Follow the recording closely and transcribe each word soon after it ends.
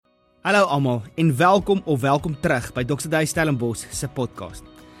Hallo almal en welkom terug by Dr. Terblanche se podcast.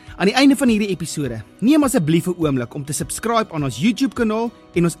 Aan die einde van hierdie episode, neem asseblief 'n oomblik om te subscribe aan ons YouTube kanaal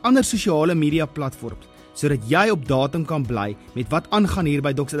en ons ander sosiale media platforms, sodat jy op datum kan bly met wat aangaan hier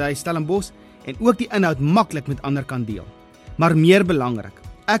by Dr. Terblanche en ook die inhoud maklik met ander kan deel. Maar meer belangrik,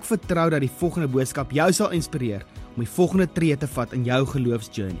 ek vertrou dat die volgende boodskap jou sal inspireer om die volgende tree te vat in jou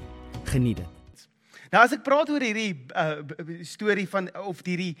geloofsjourney. Geniet dit. Nou as ek praat oor hierdie storie van, of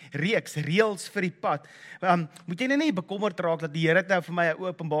hierdie reeks, Reëls vir die pad, moet jy nou nie bekommerd raak dat die Here het nou vir my 'n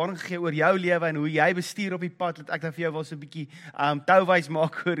openbaring gegee oor jou lewe en hoe jy bestuur op die pad, dat ek nou vir jou wil so 'n bietjie touwys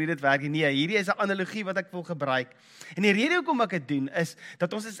maak oor hoe dit werk. Nee, hierdie is 'n analogie wat ek wil gebruik. En die rede hoekom ek dit doen, is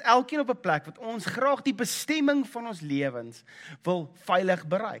dat ons is elkeen op 'n plek wat ons graag die bestemming van ons lewens wil veilig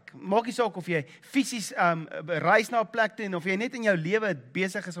bereik. Maak nie saak of jy fisies reis na 'n plek toe en of jy net in jou lewe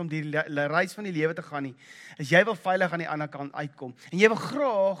besig is om die reis van die lewe te gaan nie, is jy wil veilig aan die ander kant uitkom. En jy wil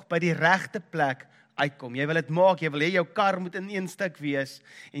graag by die regte plek uitkom. Jy wil dit maak, jy wil hê jou kar moet in een stuk wees,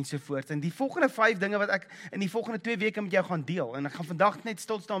 ensovoorts. En die volgende 5 dinge wat ek in die volgende 2 weke met jou gaan deel, en ek gaan vandag net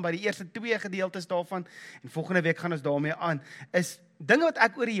stil staan by die eerste 2 gedeeltes daarvan, en volgende week gaan ons daarmee aan, is dinge wat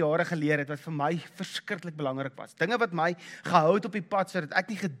ek oor die jare geleer het, wat vir my verskriklik belangrik was. Dinge wat my gehou het op die pad, sodat ek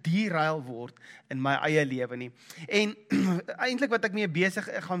nie gederail word in my eie lewe nie. En eintlik wat ek mee besig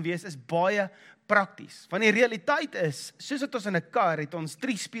gaan wees, is baie prakties. Want die realiteit is, soos dat ons in 'n kar het ons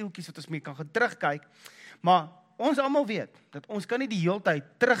 3 spieeltjies wat ons mee kan terugkyk, maar ons almal weet, dat ons kan nie die hele tyd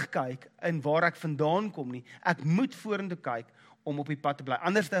terugkyk in waar ek vandaan kom nie. Ek moet vorentoe kyk om op die pad te bly,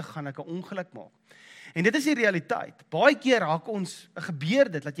 anders gaan ek 'n ongeluk maak. En dit is die realiteit. Baie keer gebeur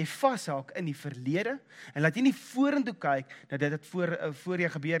dit, dat jy vashaak in die verlede, en dat jy nie vorentoe kyk, dat dit voor jy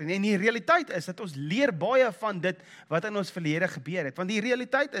gebeur. En die realiteit is, dat ons leer baie van dit, wat in ons verlede gebeur het. Want die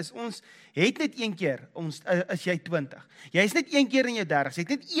realiteit is, ons het net een keer, as jy 20. Jy is net een keer in jou 30, jy het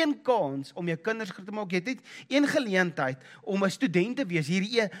net een kans om jou kinders groot te maak, jy het net een geleentheid om 'n student te wees,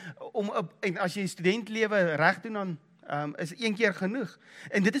 en as jy studentlewe reg doen, dan is een keer genoeg.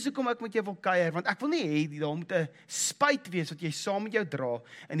 En dit is hoekom ek met jou wil kuier, want ek wil nie hê, daar moet 'n spyt wees wat jy saam met jou dra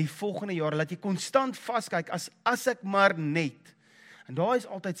in die volgende jare, dat jy konstant vaskyk, as ek maar net. En daar is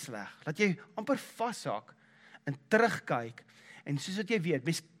altyd sleg, dat jy amper vashaak en terugkyk, en soos wat jy weet,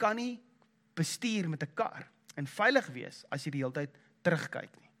 mens kan nie bestuur met 'n kar en veilig wees, as jy die hele tyd terugkyk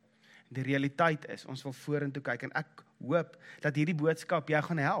nie. Die realiteit is, ons wil vorentoe kyk, en ek hoop, dat hierdie boodskap jou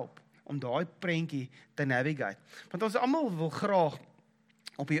gaan help, om daai prentjie te navigate. Want ons almal wil graag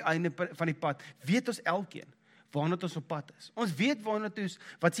op die einde van die pad, weet ons elkeen waarna ons op pad is. Ons weet waarna ons,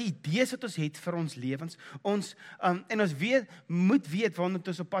 wat se idees wat ons het vir ons lewens. En ons moet weet waarna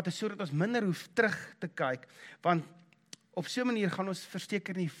ons op pad is, sodat ons minder hoef terug te kyk, want op so 'n manier gaan ons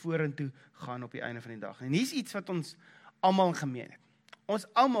verseker nie vorentoe gaan op die einde van die dag. En hier's iets wat ons almal gemeen het. Ons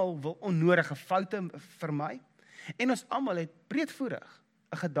almal wil onnodige foute vermy, en ons almal het breedvoerig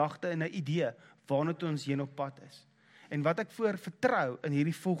 'n gedagte en 'n idee waarna toe ons heen op pad is. En wat ek vertrou in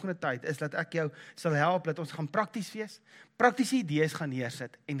hierdie volgende tyd, is dat ek jou sal help, dat ons gaan prakties wees, praktiese idees gaan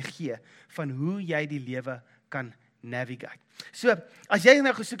neersit en gee, van hoe jy die lewe kan navigate. So, as jy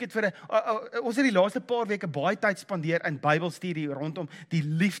nou gesoek het vir ons het die laaste paar weke baie tyd spandeer in Bybelstudie rondom die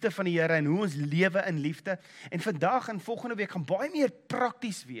liefde van die Here en hoe ons lewe in liefde. En vandag en volgende week gaan baie meer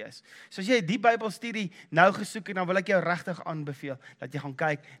prakties wees. So as jy die Bybelstudie nou gesoek het, dan wil ek jou regtig aanbeveel dat jy gaan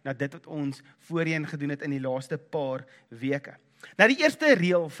kyk na dit wat ons voorheen gedoen het in die laaste paar weke. Nou die eerste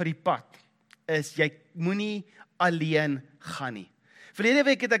reël vir die pad is, jy moenie alleen gaan nie. Verlede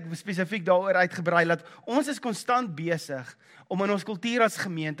week het ek spesifiek daaroor uitgebrei, dat ons is konstant besig om in ons kultuur as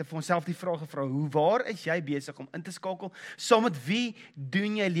gemeente vir onsself die vraag gevra, waar is jy besig om in te skakel? Saam met wie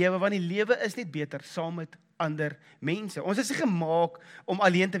doen jy lewe? Want die lewe is net beter saam met ander mense. Ons is nie gemaak om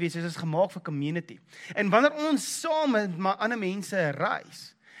alleen te wees, ons is gemaak vir community. En wanneer ons saam met ander mense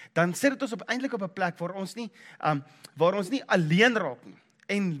reis, dan sit dit ons eintlik op 'n plek waar ons nie alleen raak nie.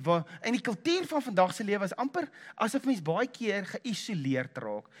 En die kultuur van vandag se lewe is amper asof mens baie keer geïsoleerd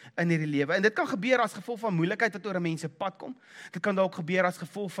raak in hierdie lewe. En dit kan gebeur as gevolg van moeilikheid wat oor 'n mens se pad kom. Dit kan dalk gebeur as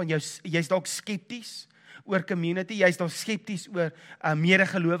gevolg van jy's dalk skepties oor community, jy's dalk skepties oor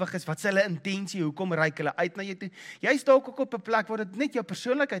medegelowiges, wat is hulle intensie, hoekom reik hulle uit na jou toe. Jy's dalk ook op 'n plek waar dit net jou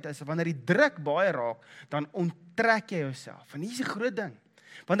persoonlikheid is, wanneer die druk baie raak, dan onttrek jy jouself. En hier is 'n groot ding.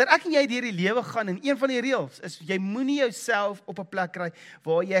 Wanneer ek en jy deur die lewe gaan, en een van die reëls is, jy moenie jouself op 'n plek kry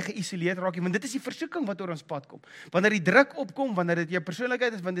waar jy geïsoleerd raak, want dit is die versoeking wat oor ons pad kom. Wanneer die druk opkom, wanneer dit jou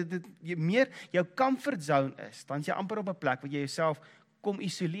persoonlikheid is, wanneer dit meer jou comfort zone is, dan is jy amper op 'n plek waar jy jouself kom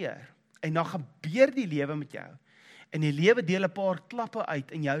isoleer. En dan gebeur die lewe met jou. En die lewe deel 'n paar klappe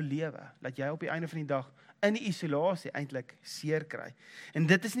uit in jou lewe, dat jy op die einde van die dag in die isolasie eintlik seer kry. En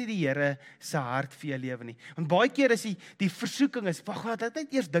dit is nie die Here se hart vir jou lewe nie. Want baie keer is die versoeking is, wag, laat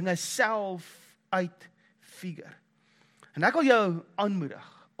net eers dinge self uitfigure. En ek wil jou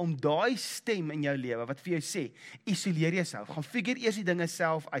aanmoedig om daai stem in jou lewe wat vir jou sê, isoleer jouself, gaan figure eers die dinge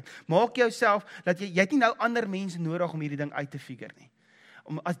self uit. Maak jouself dat jy het nie nou ander mense nodig om hierdie ding uit te figure nie.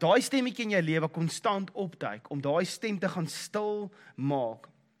 As daai stemmetjie in jou lewe konstant opduik, om daai stem te gaan stil maak.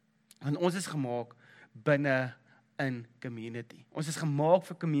 Want ons is gemaak binne in community. Ons is gemaak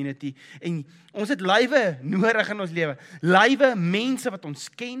vir community en ons het lywe nodig in ons lewe. Lywe mense wat ons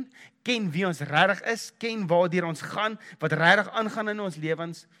ken wie ons regtig is, ken waardeur ons gaan, wat regtig aangaan in ons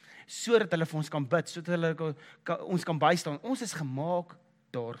lewens, sodat hulle vir ons kan bid, sodat hulle ons kan bystaan. Ons is gemaak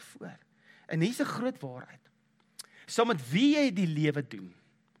daarvoor. En hier's 'n groot waarheid. Saam met wie jy die lewe doen,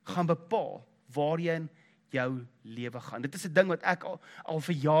 gaan bepaal waarheen jou lewe gaan. Dit is 'n ding wat ek al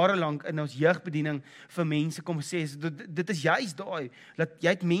vir jare lank in ons jeugbediening vir mense kom sê, dit is juist daai, dat jy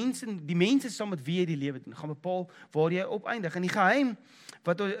het mense, die mense saam met wie jy die lewe doen, gaan bepaal waar jy opeindig. En die geheim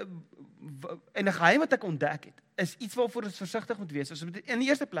wat ek ontdek het, is iets waarvoor ons versigtig moet wees. Dus in die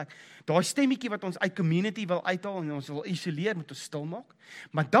eerste plek, daai stemmetjie wat ons uit community wil uithaal en ons wil isoleer, moet ons stil maak.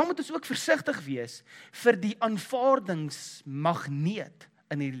 Maar dan moet ons ook versigtig wees vir die aanvaardingsmagneet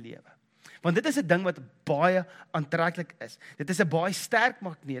in hierdie lewe. Want dit is 'n ding wat baie aantreklik is. Dit is 'n baie sterk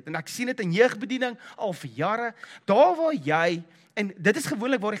magneet en ek sien dit in jeugbediening al vir jare. Daar waar jy, en dit is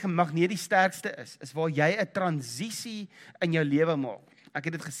gewoonlik waar die magneet die sterkste is waar jy 'n transisie in jou lewe maak. Ek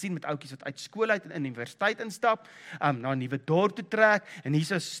het dit gesien met ouetjies wat uit skool uit en in universiteit instap, na 'n nuwe dorp toe trek en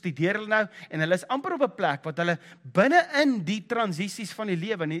hierso studeer hulle nou en hulle is amper op 'n plek wat hulle binne in die transisies van die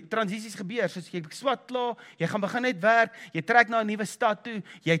lewe, en die transisies gebeur soos jy swat klaar, jy gaan begin net werk, jy trek na 'n nuwe stad toe,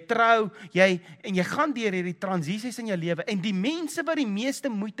 jy trou, jy gaan deur hierdie transisies in jou lewe en die mense wat die meeste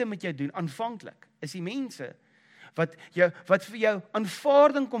moeite met jou doen aanvanklik is die mense wat vir jou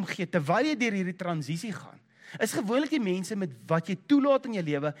aanvaarding kom gee terwyl jy deur hierdie transisie gaan. Is gewoonlik die mense met wat jy toelaat in jou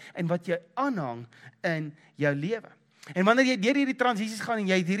lewe en wat jy aanhang in jou lewe. En wanneer jy deur hierdie transisies gaan en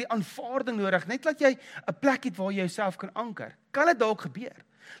jy het hierdie aanvaarding nodig, net dat jy 'n plek het waar jy jouself kan anker, kan dit dalk gebeur.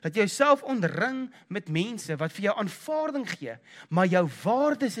 Dat jy jouself omring met mense wat vir jou aanvaarding gee, maar jou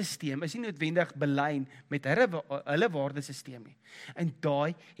waardesisteem is nie noodwendig belyn met hulle waardesisteem nie. En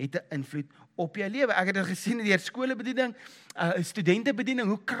daai het 'n invloed op jou lewe. Ek het dit gesien in die skolebediening, studentebediening,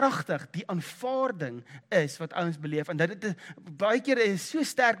 hoe kragtig die aanvaarding is wat ouens beleef. En dat dit baie keer 'n so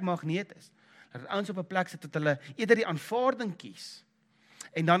sterk magneet is, dat ouens op 'n plek sit dat hulle eerder die aanvaarding kies.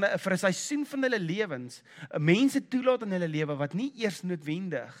 En dan vir 'n seisoen van hulle lewens, mense toelaat in hulle lewe wat nie eers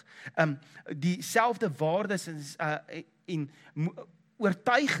noodwendig dieselfde waardes en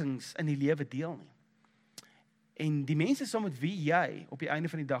oortuigings in die lewe deel nie. En die mense saam met wie jy op die einde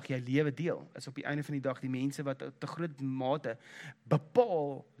van die dag jou lewe deel, is op die einde van die dag die mense wat te groot mate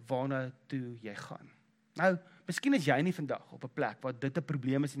bepaal waarna toe jy gaan. Nou, miskien is jy nie vandag op 'n plek waar dit 'n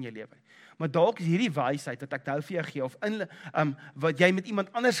probleem is in jou lewe. Maar dalk is hierdie wysheid wat ek nou vir jou gee, of wat jy met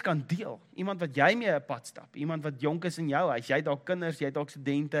iemand anders kan deel. Iemand wat jy mee 'n pad stap, iemand wat jonk is in jou huis, jy het dalk kinders, jy het dalk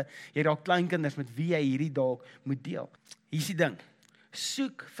studente, jy het dalk kleinkinders met wie jy hierdie dalk moet deel. Hier's die ding.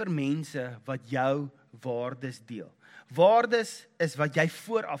 Soek vir mense wat jou waardes deel. Waardes is wat jy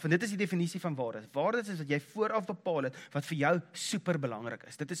vooraf, en dit is die definisie van waardes. Waardes is wat jy vooraf bepaal het, wat vir jou super belangrik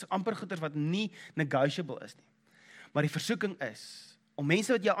is. Dit is amper goeders wat nie negotiable is nie. Maar die versoeking is, om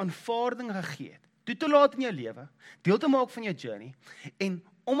mense wat jou aanvaarding gegee het, toe te laat in jou lewe, deel te maak van jou journey, en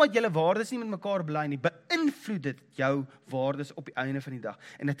omdat julle waardes nie met mekaar bly nie, beïnvloed dit jou waardes op die einde van die dag.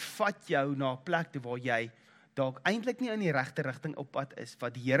 En dit vat jou na 'n plek toe waar jy dalk eintlik nie in die regte rigting op pad is,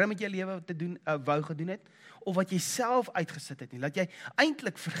 wat die Here met jou lewe te doen, wou gedoen het, of wat jy self uitgesit het nie, dat jy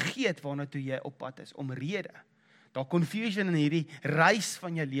eintlik vergeet waarna toe jy op pad is, omrede, daar confusion in hierdie reis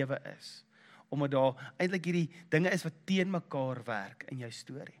van jou lewe is, omdat daar eintlik hierdie dinge is wat teen mekaar werk in jou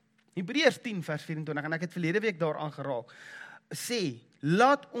storie. Hebreërs 10 vers 24, en ek het verlede week daaraan geraak, sê,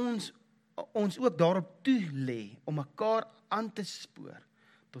 laat ons ook daarop toelê, om mekaar aan te spoor,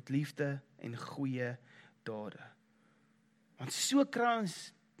 tot liefde en goeie dade. Want so kry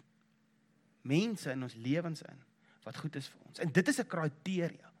ons mense in ons lewens in, wat goed is vir ons. En dit is 'n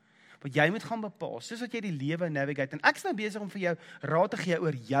kriteria, wat jy moet gaan bepaal, soos wat jy die lewe navigate. En ek is nou besig om vir jou raad te gee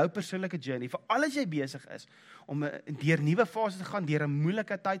oor jou persoonlike journey, vir alles jy besig is, om deur nuwe fases te gaan, deur 'n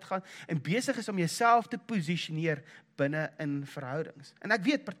moeilike tyd gaan, en besig is om jouself te posisioneer binne in verhoudings. En ek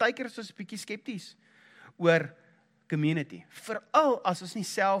weet, partykeer is ons 'n bietjie skepties oor community, veral as ons nie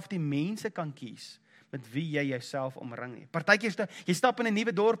self die mense kan kies, met wie jy jouself omring nie. Partykeer jy stap in 'n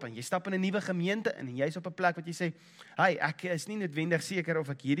nuwe dorp in, jy stap in 'n nuwe gemeente in, en jy's op 'n plek wat jy sê, hey, ek is nie noodwendig seker of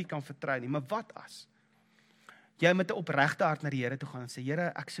ek hierdie kan vertrou nie, maar wat as? jy met 'n opregte hart na die Here toe gaan en sê,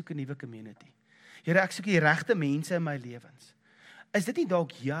 Here, ek soek 'n nuwe community. Here, ek soek die regte mense in my lewens. Is dit nie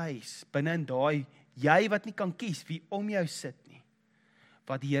dalk juis binne in daai, jy wat nie kan kies wie om jou sit nie,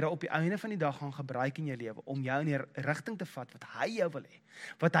 wat die Here op die einde van die dag gaan gebruik in jou lewe, om jou in die rigting te vat wat hy jou wil hê,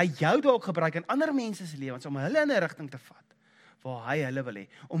 wat hy jou dalk gebruik in ander mense se lewens, om hulle in 'n rigting te vat, waar hy hulle wil hê,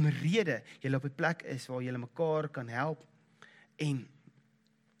 omrede julle op 'n plek is, waar julle mekaar kan help, en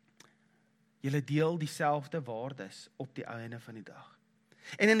julle deel dieselfde waardes op die einde van die dag.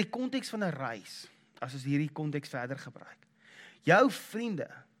 En in die konteks van 'n reis, as ons hierdie konteks verder gebruik, jou vriende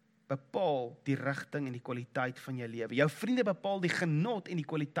bepaal die rigting en die kwaliteit van jou lewe. Jou vriende bepaal die genot en die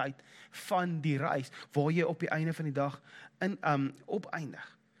kwaliteit van die reis, waar jy op die einde van die dag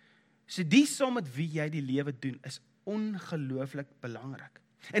opeindig. So die saam met wie jy die lewe doen, is ongelooflik belangrik.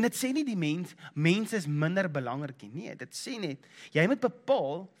 En dit sê nie die mense is minder belangrik nie. Nee, dit sê net, jy moet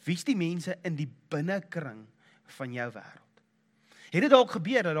bepaal wie is die mense in die binnekring van jou wêreld. Het dit dalk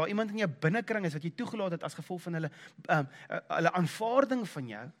gebeur dat daar iemand in jou binnekring is wat jy toegelaat het as gevolg van hulle aanvaarding van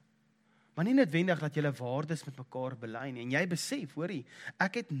jou, maar nie noodwendig dat julle waardes met mekaar belyn nie. En jy besef, hoorie,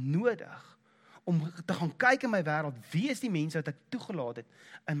 ek het nodig om te gaan kyk in my wêreld, wie is die mense wat ek toegelaat het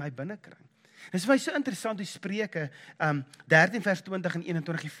in my binnekring. Dit is vir my so interessant hoe Spreuke 13 vers 20 en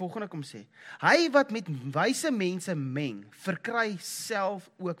 21 die volgende kom sê. Hy wat met wyse mense meng, verkry self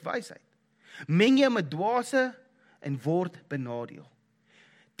ook wysheid. Meng jy met dwaase en word benadeel.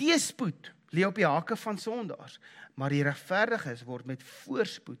 Teëspoed lê op die hakke van sondaars, maar die regverdiges word met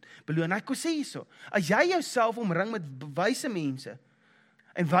voorspoed beloon. Hy kon sê hierso, as jy jouself omring met wyse mense,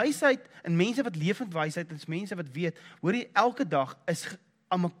 en wysheid, en mense wat lewend wysheid, is mense wat weet, hoor jy, elke dag is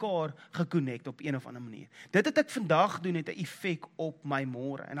aan mekaar geconnect op een of ander manier. Dit het ek vandag doen, het 'n effek op my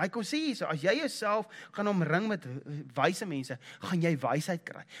môre. En hy kon sê hierso, as jy jouself gaan omring met wyse mense, gaan jy wysheid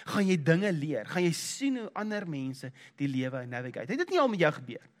kry, gaan jy dinge leer, gaan jy sien hoe ander mense die lewe navigate. Het dit nie al met jou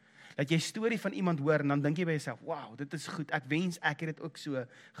gebeur? Dat jy 'n storie van iemand hoor, en dan dink jy by jouself, wow, dit is goed, ek wens ek het dit ook so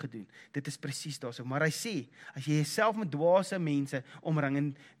gedoen. Dit is presies daarso. Maar hy sê, as jy jouself met dwaase mense omring,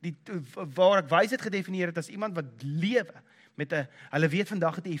 en waar ek wysheid gedefinieer het as iemand wat lewe, hulle weet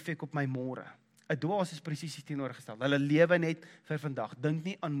vandag het 'n effek op my môre. 'n Dwaas is presies teenoorgestel. Hulle lewe net vir vandag, dink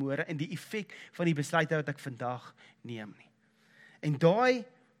nie aan môre en die effek van die besluite wat ek vandag neem nie. En daai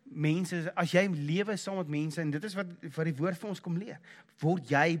mense, as jy lewe saam met mense, en dit is wat die woord vir ons kom leer, word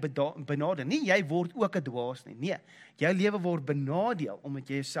jy benadeel. Nie jy word ook 'n dwaas nie. Nee, jou lewe word benadeel omdat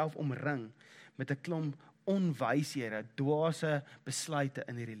jy jouself omring met 'n klomp onwyshede, dwaase besluite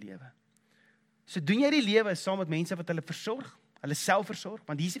in hierdie lewe. So doen jy die lewe saam met mense wat hulle versorg, hulle self versorg,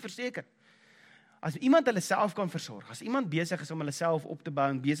 want hier is die verseker. As iemand hulle self kan versorg, as iemand besig is om hulle self op te bou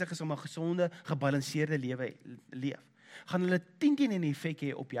en besig is om 'n gesonde, gebalanseerde lewe leef, gaan hulle 10 'n effek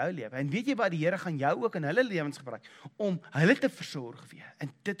hê op jou lewe. En weet jy wat, die Here gaan jou ook in hulle lewens gebruik om hulle te versorg weer.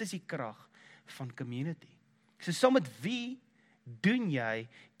 En dit is die krag van community. So saam met wie doen jy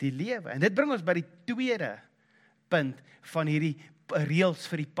die lewe? En dit bring ons by die tweede punt van hierdie reëls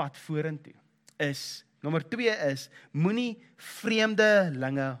vir die pad vorentoe. Nommer 2 is, moenie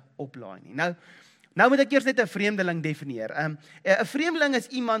vreemdelinge oplaai nie. Nou moet ek eers net 'n vreemdeling definieer. 'n vreemdeling is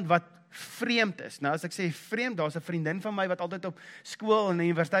iemand wat vreemd is. Nou as ek sê vreemd, daar's 'n vriendin van my wat altyd op skool en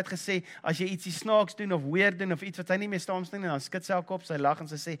universiteit gesê, as jy ietsie snaaks doen of weird doen of iets wat sy nie mee saamstem nie, dan skud sy haar kop, sy lag en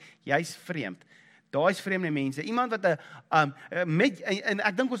sy sê, jy's vreemd. Daai is vreemde mense. Iemand wat en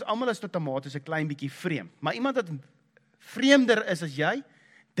ek dink ons almal is tot 'n mate so 'n klein bietjie vreemd, maar iemand wat vreemder is as jy,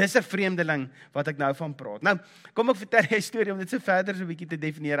 dis 'n vreemdeling wat ek nou van praat. Nou, kom ek vertel jy 'n storie om dit so verder so 'n bietjie te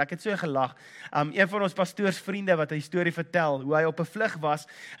definieer. Ek het so gelag. Een van ons pastoorsvriende wat 'n storie vertel, hoe hy op 'n vlug was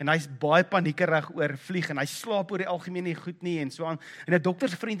en hy's baie paniekerig oor vlieg en hy slaap oor die algemeen nie goed nie en so aan. En 'n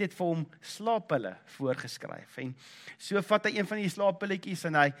doktersvriend het vir hom slaappille voorgeskryf. En so vat hy een van die slaappilletjies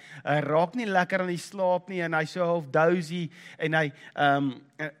en hy raak nie lekker aan die slaap nie en hy so half dozy en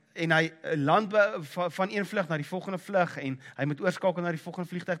hy land van een vlug na die volgende vlug en hy moet oorskakel na die volgende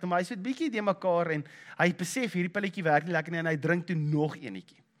vliegtuig, maar hy sit bietjie de mekaar en hy besef hierdie pilletjie werk nie lekker nie en hy drink toe nog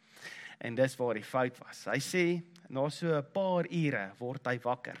eenetjie. En dis waar die fout was. Hy sê, na so 'n paar ure word hy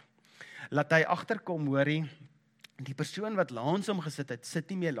wakker. Laat hy agterkom, hoorie, die persoon wat langs hom gesit het, sit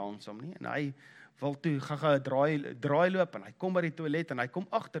nie meer langs hom nie en hy wil toe gaan draai loop en hy kom by die toilet en hy kom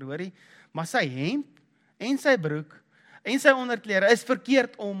agter, hoorie, maar sy hemp en sy broek en sy onderklere is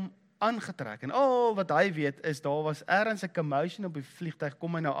verkeerd om aangetrek. En al wat hy weet is, daar was ergens 'n commotion op die vliegtuig,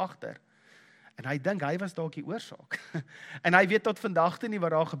 kom hy nou agter. En hy dink, hy was dalk die oorsaak. En hy weet tot vandag toe nie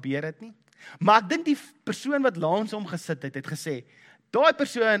wat daar gebeur het nie. Maar ek dink die persoon wat langs hom gesit het gesê, daai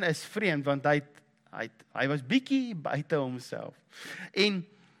persoon is vreemd, want hy was bietjie buite homself. En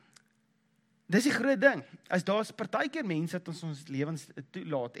Dis die groot ding, as daar's partykeer mense wat ons lewens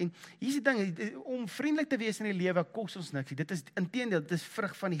toelaat, en hier is die ding, om vriendelik te wees in die lewe kos ons niks, dit is inteendeel, dit is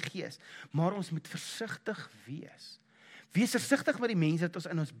vrug van die gees, maar ons moet versigtig wees. Wees versigtig met die mense wat ons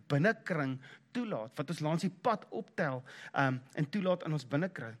in ons binnekring toelaat, wat ons langs die pad optel, en toelaat in ons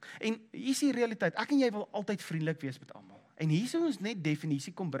binnekring. En hier is die realiteit, ek en jy wil altyd vriendelik wees met almal. En hier sou ons net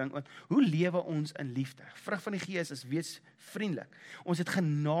definisie kom bring, hoe lewe ons in liefde? Vrug van die gees is wees vriendelik. Ons het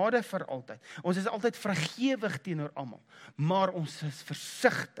genade vir altyd. Ons is altyd vergewig teenoor almal. Maar ons is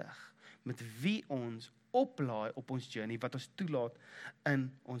versigtig met wie ons oplaai op ons journey, wat ons toelaat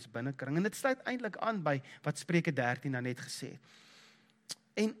in ons binnekring. En dit sluit eintlik aan by wat Spreuke 13 nou net gesê het.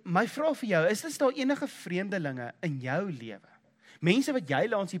 En my vraag vir jou, is daar enige vreemdelinge in jou lewe? Mense wat jy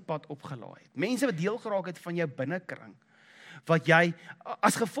langs die pad opgelaai het. Mense wat deel geraak het van jou binnekring. Wat jy,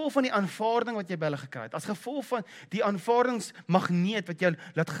 as gevolg van die aanvaarding wat jy by hulle gekry het, as gevolg van die aanvaardingsmagneet wat jou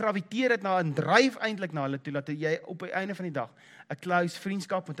laat graviteer het na en dryf eintlik na hulle toe, dat jy op die einde van die dag 'n close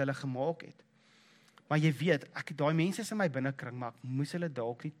vriendskap met hulle gemaak het. Maar jy weet, daai mense is in my binnekring, maar ek moes hulle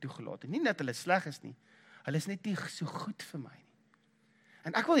dalk nie toegelaat het. Nie dat hulle sleg is nie, hulle is net nie so goed vir my nie.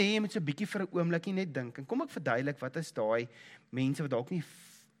 En ek wil hê jy moet so 'n bietjie vir 'n oombliekie net dink, en kom ek verduidelik, wat is daai mense wat dalk nie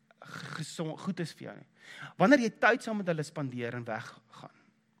goed is vir jou nie. Wanneer jy tyd saam met hulle spandeer en weggaan,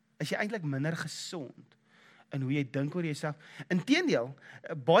 is jy eintlik minder gesond in hoe jy dink oor jouself. Inteendeel,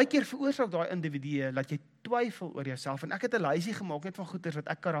 baie keer veroorsaak daai individue dat jy twyfel oor jouself. En ek het 'n lysie gemaak net van goeders wat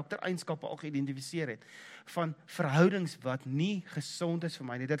ek karaktereienskappe al geïdentifiseer het, van verhoudings wat nie gesond is vir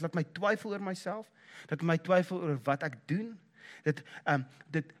my nie. Dit laat my twyfel oor myself, dit laat my twyfel oor wat ek doen, dit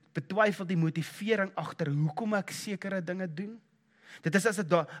betwyfel die motivering agter hoekom ek sekere dinge doen. Dit is as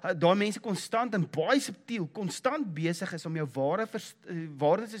daai mense konstant en baie subtiel, konstant besig is om jou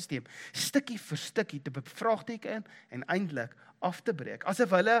waardesisteem stukkie vir stukkie te bevraagteken en eintlik af te breek. Asof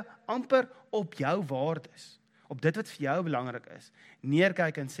hulle amper op jou waardes, op dit wat vir jou belangrik is,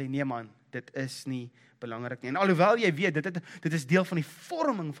 neerkyk en sê, nee man, dit is nie belangrik nie. En alhoewel jy weet, dit is deel van die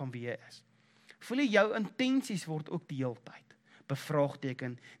vorming van wie jy is. Voel jy jou intensies word ook die hele tyd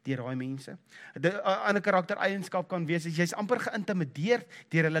bevraagteken deur daai mense. 'n ander karaktereienskap kan wees, jy's amper geïntimideerd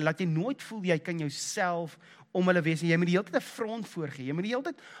deur hulle, laat jy nooit voel jy kan jouself om hulle wees, en jy moet die hele tyd 'n front voorgee, jy moet die hele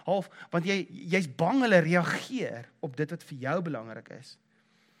tyd half, want jy's bang hulle reageer op dit wat vir jou belangrik is.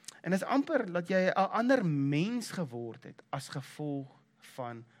 En is amper dat jy 'n ander mens geword het, as gevolg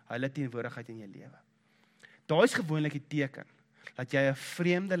van hulle teenwoordigheid in jou lewe. Daai is gewoonlik die teken, dat jy 'n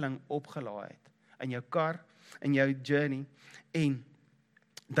vreemdeling opgelaai het, in jou kar, in jou journey, en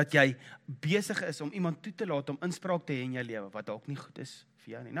dat jy besig is om iemand toe te laat om inspraak te hê in jou lewe, wat dalk nie goed is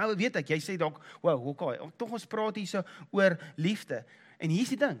vir jou nie. Nou weet ek, jy sê dalk, wow, okay, tog ons praat hier so oor liefde, en hier is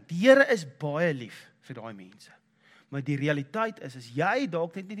die ding, die Here is baie lief vir daai mense, maar die realiteit is jy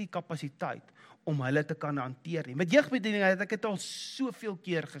dalk net nie die kapasiteit om hulle te kan hanteer nie. Met jeugbediening het ek dit al soveel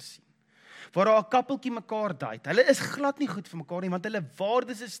keer gesien, waar daar 'n kappeltjie mekaar date. Hulle is glad nie goed vir mekaar nie, want hulle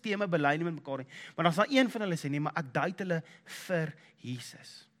waardesisteme belyn nie met mekaar nie. Maar dan sal een van hulle sê, nee, maar ek date hulle vir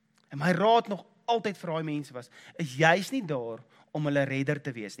Jesus. En my raad nog altyd vir daai mense was, is jy's nie daar om hulle redder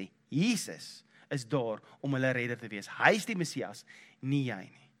te wees nie. Jesus is daar om hulle redder te wees. Hy is die Messias, nie jy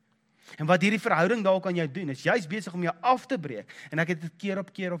nie. En wat hierdie verhouding dalk aan jou doen, is jy's besig om jou af te breek. En ek het dit keer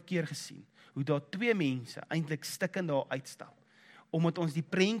op keer gesien, hoe daar twee mense eintlik stikkend daar uitstap, omdat ons die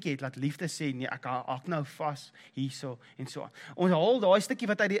prentjie het, laat liefde sê, nee, ek hak nou vas, hierso, en so. Ons haal daai stukkie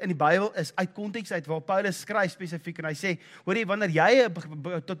wat in die Bybel is, uit konteks uit, waar Paulus skryf spesifiek, en hy sê, hoor jy, wanneer jy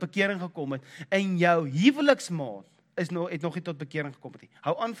tot bekering gekom het, en jou huweliksmaat het nog nie tot bekering gekom het nie,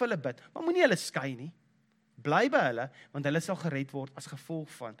 hou aan vir hulle bid, maar moenie hulle skei nie, bly by hulle, want hulle sal gered word as gevolg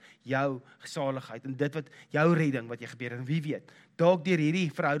van jou gesaligheid, en dit wat, jou redding wat jy gebeur, en wie weet, dalk deur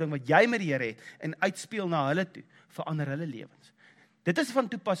hierdie verhouding wat jy met die Here het, en uitspeel na hulle toe, verander hulle lewens. Dit is van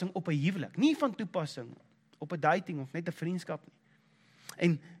toepassing op 'n huwelik, nie van toepassing op 'n dating of net 'n vriendskap nie.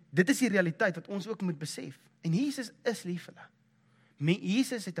 En dit is die realiteit wat ons ook moet besef. En Jesus is lief vir hulle.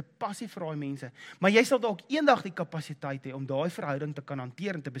 Jesus het 'n passie vir daai mense, maar jy sal dalk eendag die kapasiteit hê om daai verhouding te kan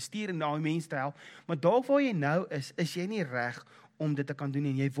hanteer en te bestuur en daai mense te help, maar dalk waar jy nou is jy nie reg om dit te kan doen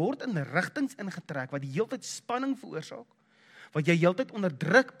en jy word in rigtings ingetrek wat die hele tyd spanning veroorsaak, wat jy heeltyd onder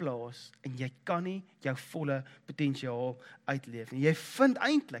druk plaas, en jy kan nie jou volle potensiaal uitleef nie. Jy vind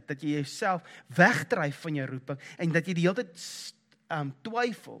eintlik dat jy jouself wegdryf van jou roeping, en dat jy die hele tyd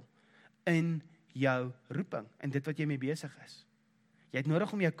twyfel in jou roeping, en dit wat jy mee besig is. Jy het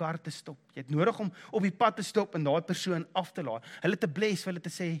nodig om jou kar te stop, jy het nodig om op die pad te stop, en daai persoon af te laai, hulle te bless, vir hulle te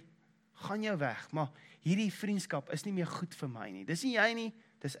sê, gaan jou weg, maar hierdie vriendskap is nie meer goed vir my nie, dis nie jy nie,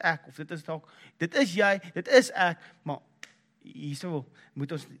 dis ek, of dit is jy, dit is ek, maar hierso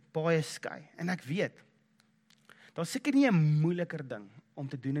moet ons baie skei. En ek weet, daar is seker nie 'n moeiliker ding om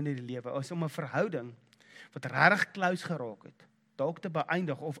te doen in die lewe, as om 'n verhouding wat regtig close geraak het, dalk te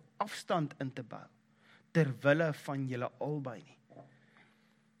beëindig of afstand in te bou, terwille van julle albei nie.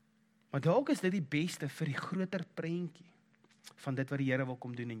 Maar dalk is dit die beste vir die groter prentjie van dit wat die Here wil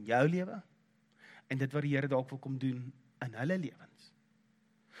kom doen in jou lewe, en dit wat die Here dalk wil kom doen in hulle lewens.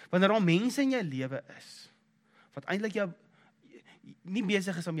 Wanneer daar mense in jou lewe is, wat eintlik jou nie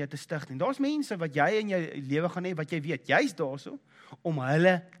besig is om jou te stig nie. Daar's mense wat jy in jou lewe gaan hê, wat jy weet, jy's daarso om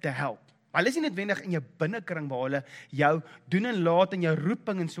hulle te help. Hulle is nie noodwendig in jou binnekring waar hulle jou doen en laat en jou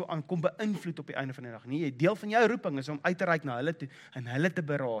roeping en so aan kom beïnvloed op die einde van die dag. Nee, deel van jou roeping is om uit te reik na hulle toe en hulle te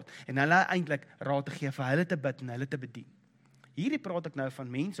beraad en hulle eintlik raad te gee, vir hulle te bid en hulle te bedien. Hierdie praat ek nou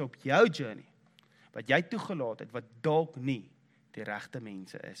van mense op jou journey wat jy toegelaat het, wat dalk nie die regte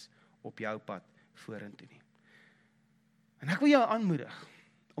mense is op jou pad vorentoe nie. En ek wil jou aanmoedig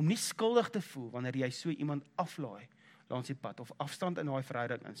om nie skuldig te voel wanneer jy so iemand aflaai langs die pad of afstand in daai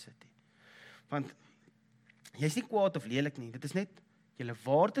verhouding insit nie. Want jy's nie kwaad of lelik nie, dit is net julle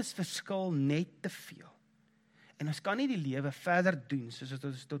waardes verskil net te veel. En ons kan nie die lewe verder doen soos wat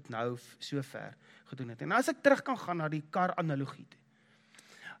ons tot nou so ver gedoen het. En as ek terug kan gaan na die kar analogie toe,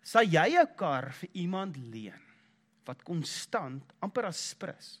 sal jy jou kar vir iemand leen wat konstant, amper as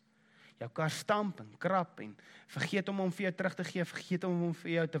sprus, jou kar stamp en krap en vergeet om hom vir jou terug te gee, vergeet om hom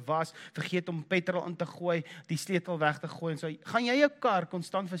vir jou te was, vergeet om petrol in te gooi, die sleutel weg te gooi en so, gaan jy jou kar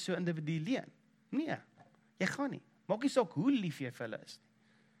konstant vir so 'n individu leen? Nee, jy gaan nie. Maak nie saak hoe lief jy vir hulle is nie.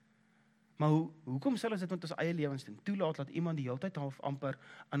 Maar hoekom sal ons dit met ons eie lewens doen? Toelaat dat iemand die hele tyd half amper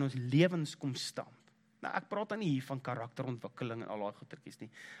aan ons lewens kom stamp. Nou, ek praat dan nie hier van karakterontwikkeling en al daai goetertjies nie.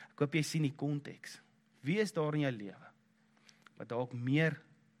 Ek hoop jy sien die konteks. Wie is daar in jou lewe wat dalk meer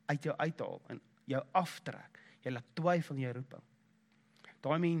uit jou uithaal en jou aftrek, jy laat twyfel in jou roeping?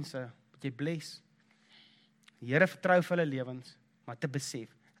 Daai mense wat jy bless, die Here vertrou vir hulle lewens, maar te besef,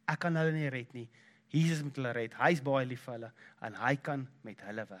 ek kan hulle nie red nie, Jesus moet hulle red, hy is baie lief vir hulle, en hy kan met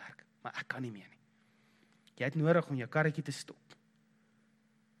hulle werk, maar ek kan nie meer nie. Jy het nodig om jou karretjie te stop,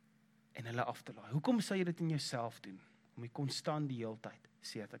 en hulle af te laai. Hoekom sal jy dit in jouself doen, om jy konstant die hele tyd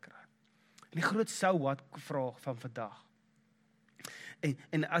seer te kry? En die groot so what vraag van vandag,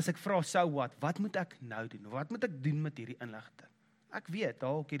 en as ek vra so wat moet ek nou doen? Wat moet ek doen met hierdie inligting? Ek weet,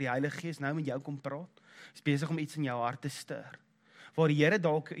 dalk die Heilige Gees nou met jou kom praat, is besig om iets in jou hart te stir, waar die Here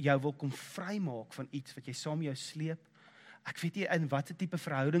dalk jou wil kom vrymaak van iets wat jy saam met jou sleep. Ek weet nie in watter tipe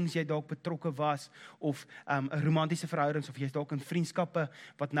verhoudings jy dalk betrokke was, of romantiese verhoudings, of jy's dalk in vriendskappe,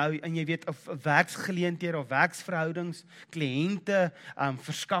 wat nou, en jy weet, of werksgeleenthede, of werksverhoudings, kliënte,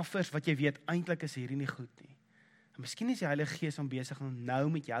 verskaffers, wat jy weet, eintlik is hierdie nie goed nie. En miskien is die Heilige Gees om besig om nou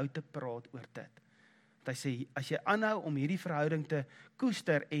met jou te praat oor dit. Want hy sê, as jy aanhou om hierdie verhouding te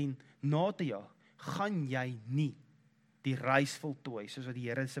koester en na te jaag, gaan jy nie die reis voltooi, soos wat die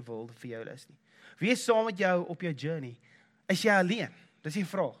Here se wil vir jou is nie. Wie is saam met jou op jou journey? Is jy alleen? Dis die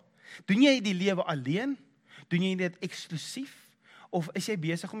vraag. Doen jy die lewe alleen? Doen jy dit eksklusief? Of is jy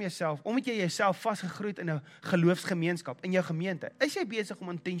besig om jouself, omdat jy jouself vasgegroei in 'n geloofsgemeenskap, in jou gemeente, is jy besig om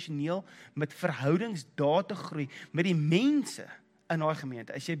intentioneel met verhoudings daar te groei, met die mense in daai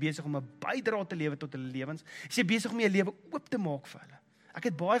gemeente? Is jy besig om 'n bydrae te lewe tot hulle lewens? Is jy besig om jou lewe oop te maak vir hulle? Ek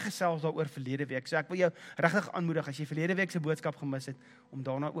het baie gesels daaroor verlede week, so ek wil jou regtig aanmoedig, as jy verlede week se boodskap gemis het, om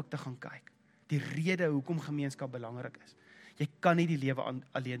daarna ook te gaan kyk. Die rede hoekom gemeenskap belangrik is. Jy kan nie die lewe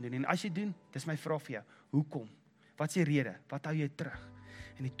alleen doen, en as jy doen, dis my vraag vir jou, hoekom? Wat is die rede? Wat hou jy terug?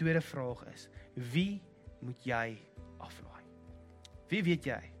 En die tweede vraag is, wie moet jy aflaai? Wie weet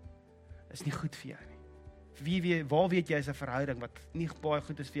jy, is nie goed vir jou nie? Waar weet jy is 'n verhouding wat nie baie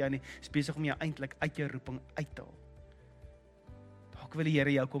goed is vir jou nie, is besig om jou eintlik uit jou roeping uit te haal? Dalk wil die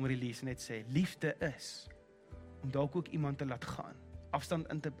Here jou kom release en net sê, liefde is om dalk ook iemand te laat gaan, afstand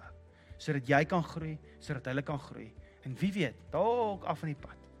in te bou, sodat jy kan groei, sodat hulle kan groei. En wie weet, dalk af van die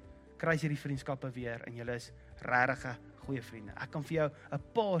pad, kruis hierdie vriendskappe weer, en julle is regtig goeie vriende. Ek kan vir jou 'n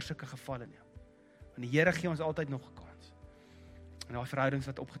paar sulke gevalle neem. Want die Here gee ons altyd nog 'n kans. En daai verhoudings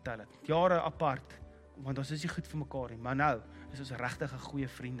wat opgetel het, jare apart, want ons is nie goed vir mekaar nie, maar nou is ons regtig 'n goeie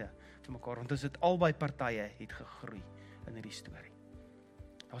vriende vir mekaar, want ons het albei partye het gegroei in hierdie storie.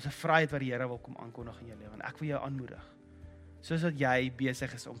 Daar's 'n vryheid wat die Here wil kom aankondig in jou lewe, en ek wil jou aanmoedig, soos dat jy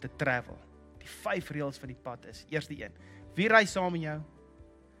besig is om te travel. Die 5 reëls van die pad is, eerste een, wie ry saam met jou?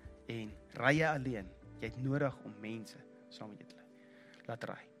 En ry jy alleen? Jy het nodig om mense saam met jou te laat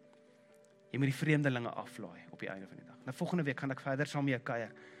ry. Jy moet die vreemdelinge aflaai op die einde van die dag. Nou volgende week gaan ek verder saam met jou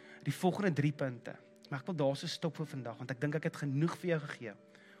kuier. Die volgende 3 punte. Maar ek wil daar so stop vir vandag, want ek dink ek het genoeg vir jou gegee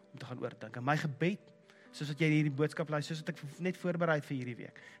om te gaan oordink. En my gebed soos wat jy hierdie boodskap luister, soos wat ek net voorberei vir hierdie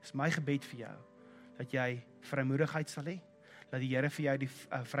week, is my gebed vir jou, dat jy vrymoedigheid sal hê, dat die Here vir jou die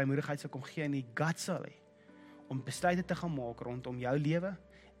vrymoedigheid sal kom gee en die guts sal hê, om besluite te gaan maak rondom jou lewe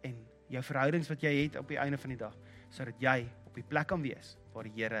en jou verhoudings wat jy het op die einde van die dag, sodat jy op die plek kan wees waar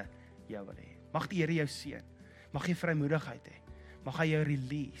die Here jou wil hê. Mag die Here jou seën, mag jy vrymoedigheid hê, mag hy jou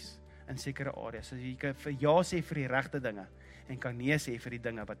release in sekere areas, so jy kan vir ja sê vir die regte dinge, en kan nee sê vir die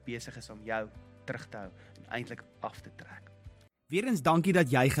dinge wat besig is om jou terug te hou, en eintlik af te trek. Weerens dankie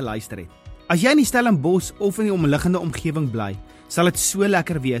dat jy geluister het. As jy in die Stellenbosch of in die omliggende omgewing bly, sal dit so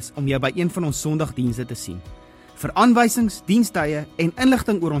lekker wees om jou by een van ons Sondagdienste te sien. Vir aanwysings, dienstye en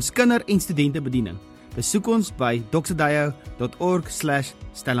inligting oor ons kinder- en studentebediening, besoek ons by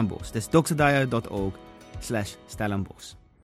doxadio.org/Stellenbosch. Dis doxadio.org/Stellenbosch.